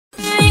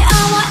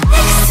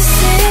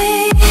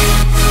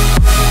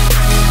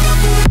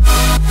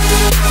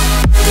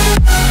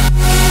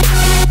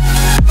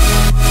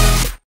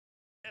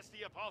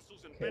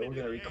Okay, we're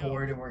gonna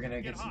record and we're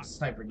gonna get some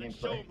sniper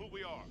gameplay.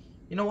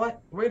 You know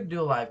what? We're gonna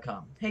do a live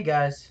com. Hey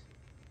guys,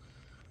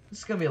 this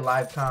is gonna be a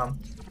live com,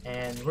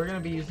 and we're gonna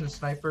be using a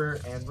sniper,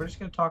 and we're just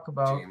gonna talk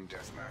about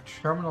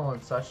terminal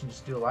and such, and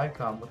just do a live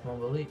com with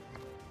Mobile Elite.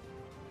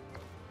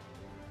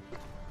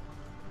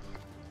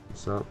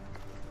 What's up?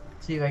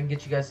 See if I can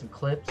get you guys some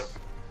clips.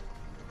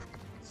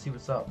 See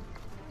what's up.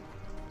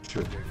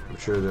 I'm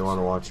sure they want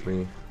to watch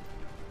me.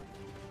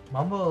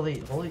 Mumble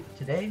Elite, holy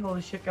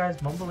shit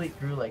guys, Mumble Elite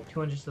grew like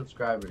 200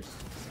 subscribers.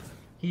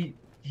 He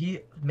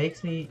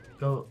makes me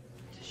go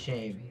to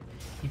shame.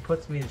 He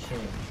puts me to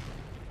shame.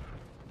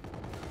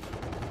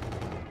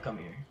 Come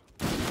here.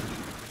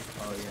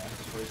 Oh yeah,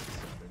 where's the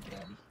silver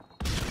daddy?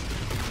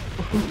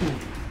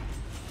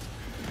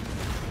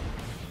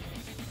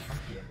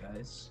 Yeah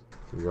guys.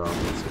 You got me,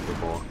 let's hit the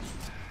ball.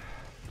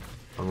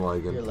 I'm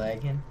lagging. You're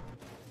lagging?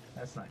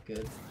 That's not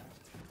good.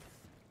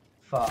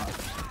 Fuck.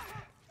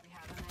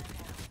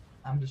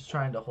 I'm just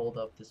trying to hold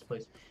up this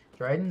place.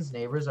 Dryden's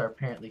neighbors are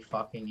apparently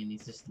fucking and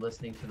he's just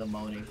listening to the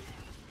moaning.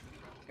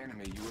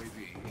 Enemy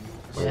UAV.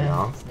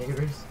 Yeah, his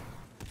neighbors.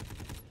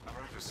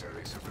 Our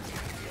adversaries have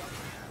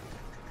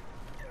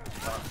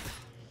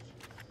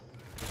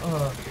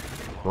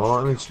Well,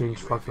 let me change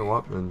fucking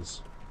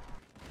weapons.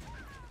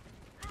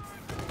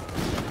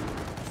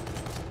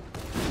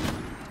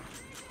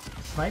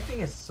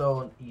 Sniping is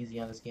so easy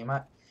on this game.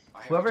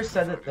 Whoever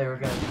said that they were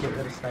gonna get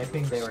rid of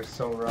sniping, they were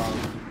so wrong.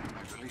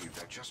 I believe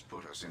that just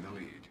put us in the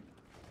lead.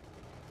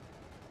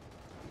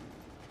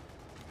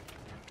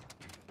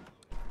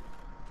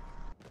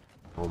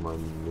 Oh my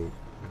knee.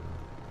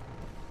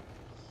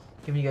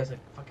 Giving you guys a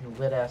fucking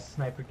lit ass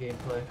sniper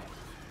gameplay.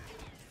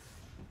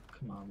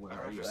 Come on, where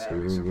are you at?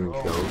 Getting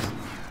kills.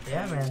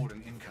 Yeah, man.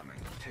 Warden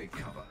incoming. Take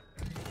cover.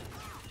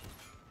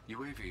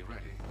 UAV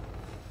ready.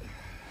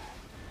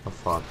 Oh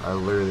fuck, I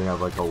literally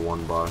have like a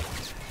 1 bar.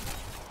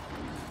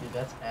 Dude,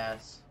 that's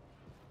ass.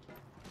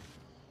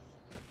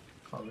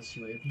 Call this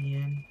UAV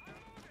in.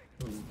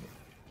 Ooh.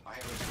 I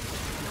have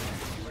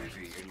a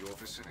UAV in your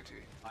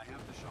vicinity. I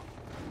have the shot.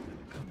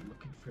 I'm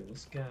looking for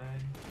this guy.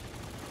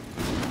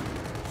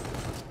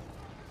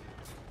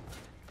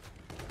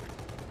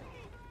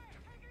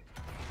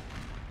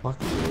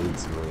 Fucking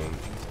AIDS, man.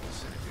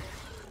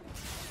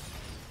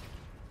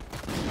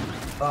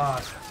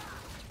 Fuck.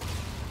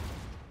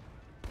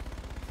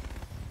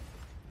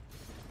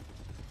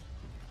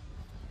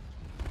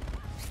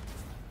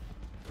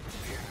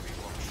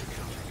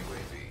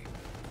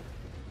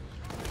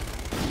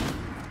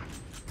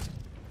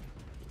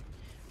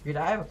 Dude,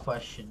 I have a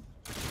question.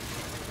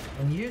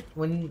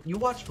 When you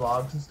watch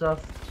vlogs and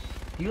stuff,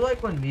 do you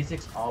like when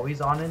music's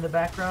always on in the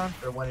background,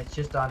 or when it's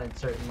just on in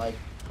certain like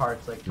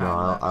parts, like time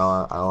lapse?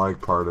 No, I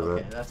like part of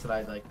Okay, it. that's what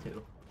I'd like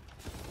too.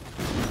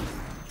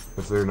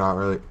 If they're not,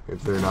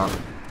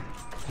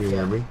 can you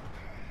hear me?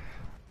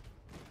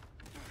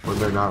 When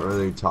they're not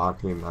really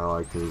talking, I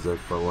like music,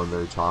 but when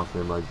they're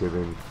talking, like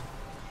giving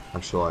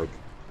actual like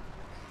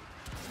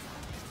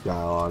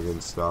dialogue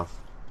and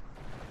stuff,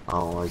 I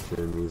don't like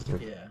hearing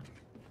music. Yeah.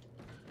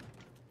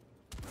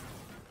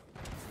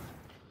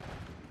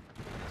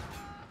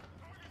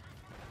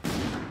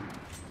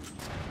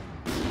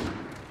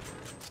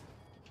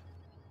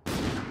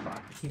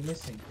 Fuck, I keep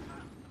missing.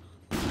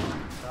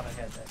 Thought I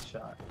had that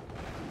shot.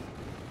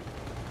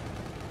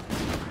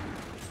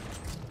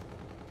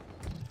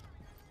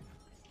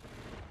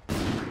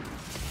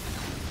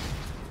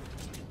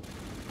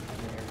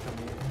 Come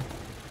here.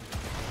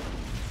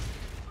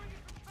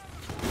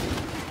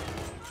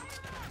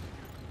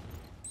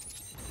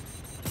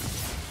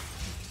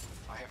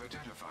 I have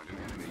identified an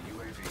enemy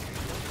UAV in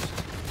your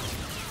vicinity.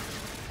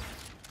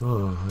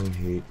 Oh, I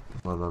hate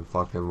when I'm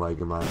fucking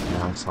legging my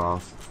ass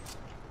off.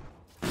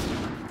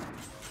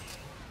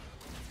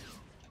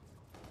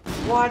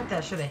 What?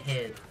 That should have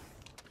hit.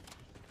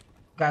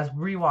 Guys,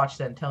 rewatch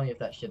that and tell me if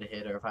that should have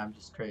hit or if I'm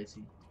just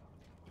crazy.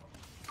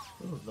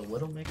 Ooh, the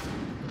Widowmaker.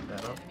 Pick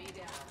that up.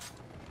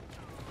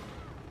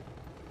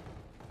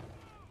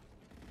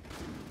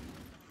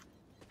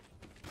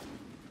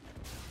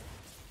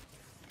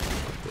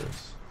 Like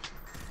this.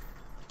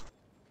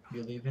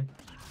 You leaving?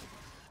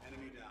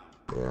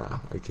 Yeah,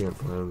 I can't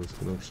play on this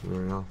connection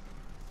right now.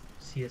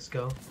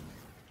 CSGO.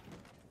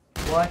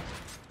 What?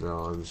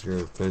 No, I'm just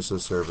gonna finish the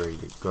server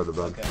and go to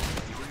bed. Okay.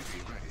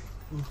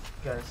 Oof,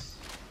 guys.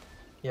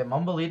 Yeah,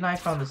 Mumble Elite and I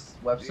found this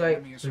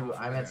website through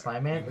I'm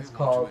Slime Man. It's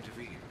called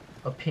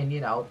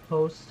Opinion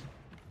Outpost.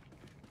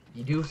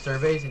 You do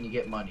surveys and you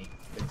get money.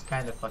 It's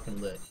kind of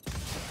fucking lit.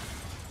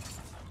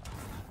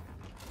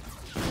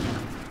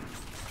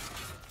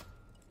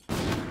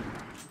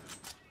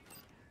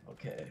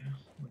 Okay,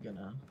 we're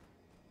gonna...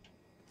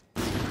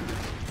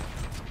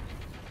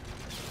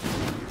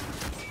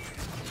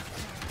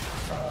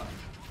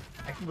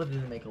 I can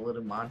literally make a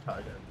little montage out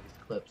of these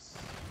clips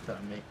that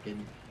I'm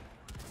making.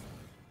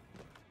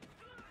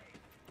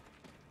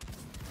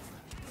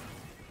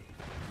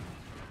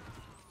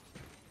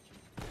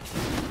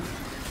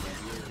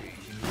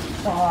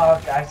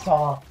 Fuck, I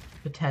saw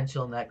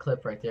potential in that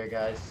clip right there,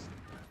 guys.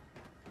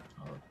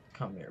 Oh,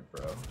 come here,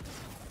 bro.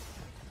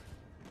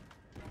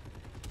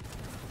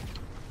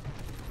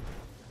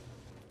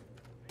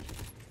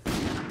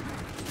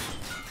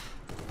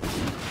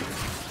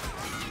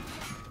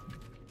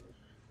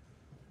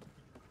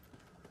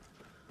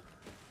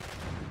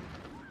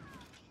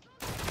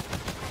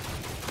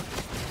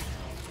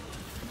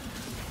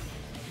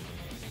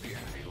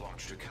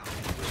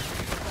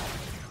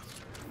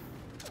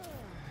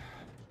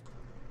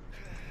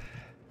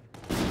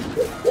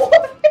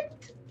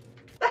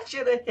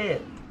 have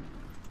hit.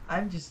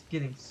 I'm just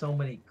getting so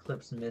many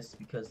clips missed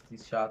because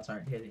these shots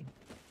aren't hitting.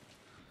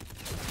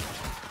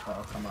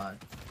 Oh, come on.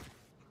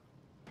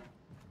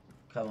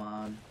 Come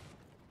on.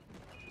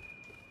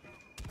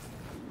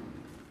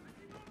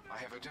 I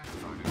have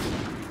identified an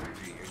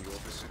UAV in your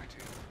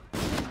vicinity.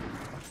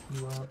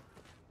 You up.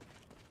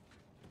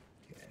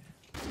 Okay.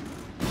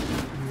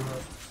 You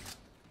up.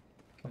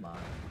 Come on.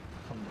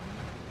 Come on.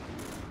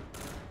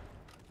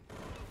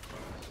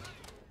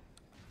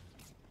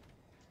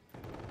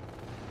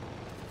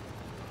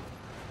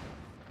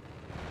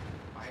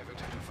 I have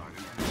identified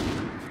an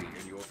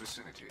UAV in your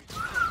vicinity.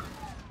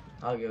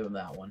 I'll give him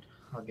that one.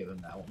 I'll give him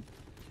that one.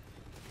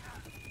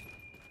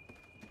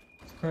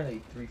 It's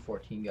currently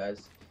 3:14,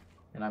 guys,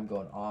 and I'm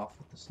going off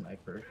with the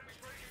sniper.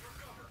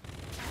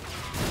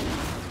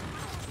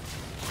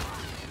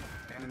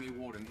 Enemy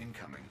warden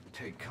incoming.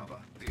 Take cover.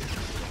 The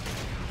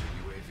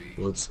UAV.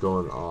 What's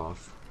going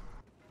off?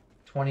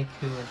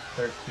 22 and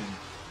 13.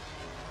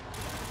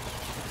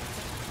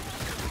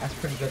 That's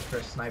pretty good for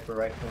a sniper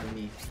rifle in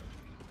me.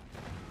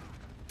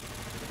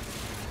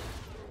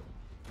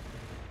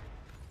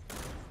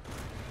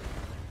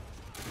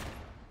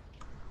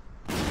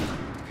 The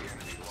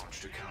enemy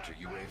launched a counter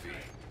UAV.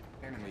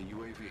 Enemy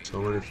UAV.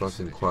 So many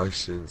fucking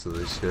questions of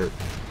this shit.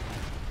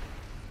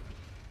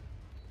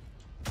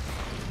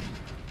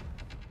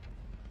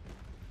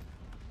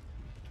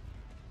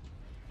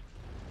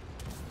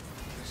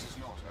 This is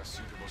not a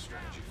suitable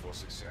strategy for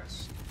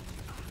success.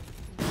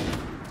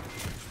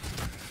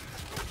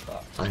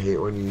 I hate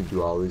when you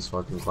do all these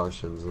fucking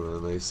questions and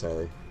then they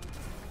say,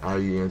 how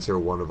do you answer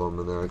one of them?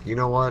 And they're like, you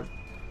know what?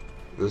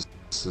 This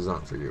is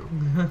not for you.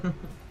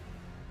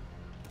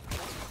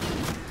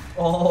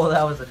 Oh,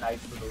 that was a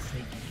nice little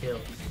sneaky kill.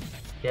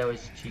 That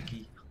was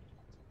cheeky.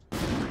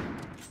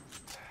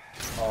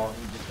 Oh,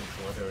 he just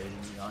obliterated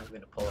me. I'm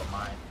gonna pull up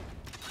mine.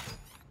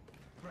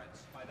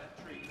 Threats by that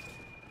tree.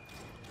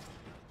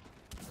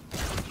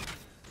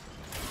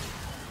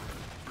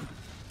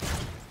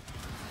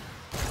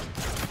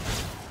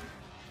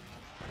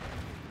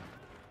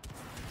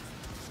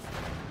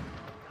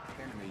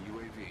 Enemy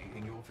UAV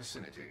in your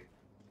vicinity.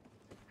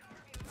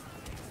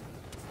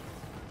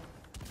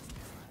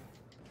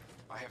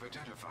 I have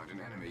identified an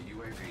enemy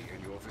UAV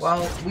in your vicinity.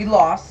 Well, we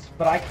lost,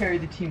 but I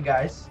carried the team,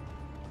 guys.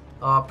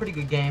 Pretty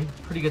good game.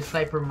 Pretty good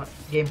sniper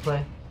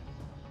gameplay.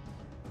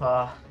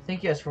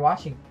 Thank you guys for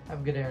watching. Have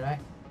a good day or night.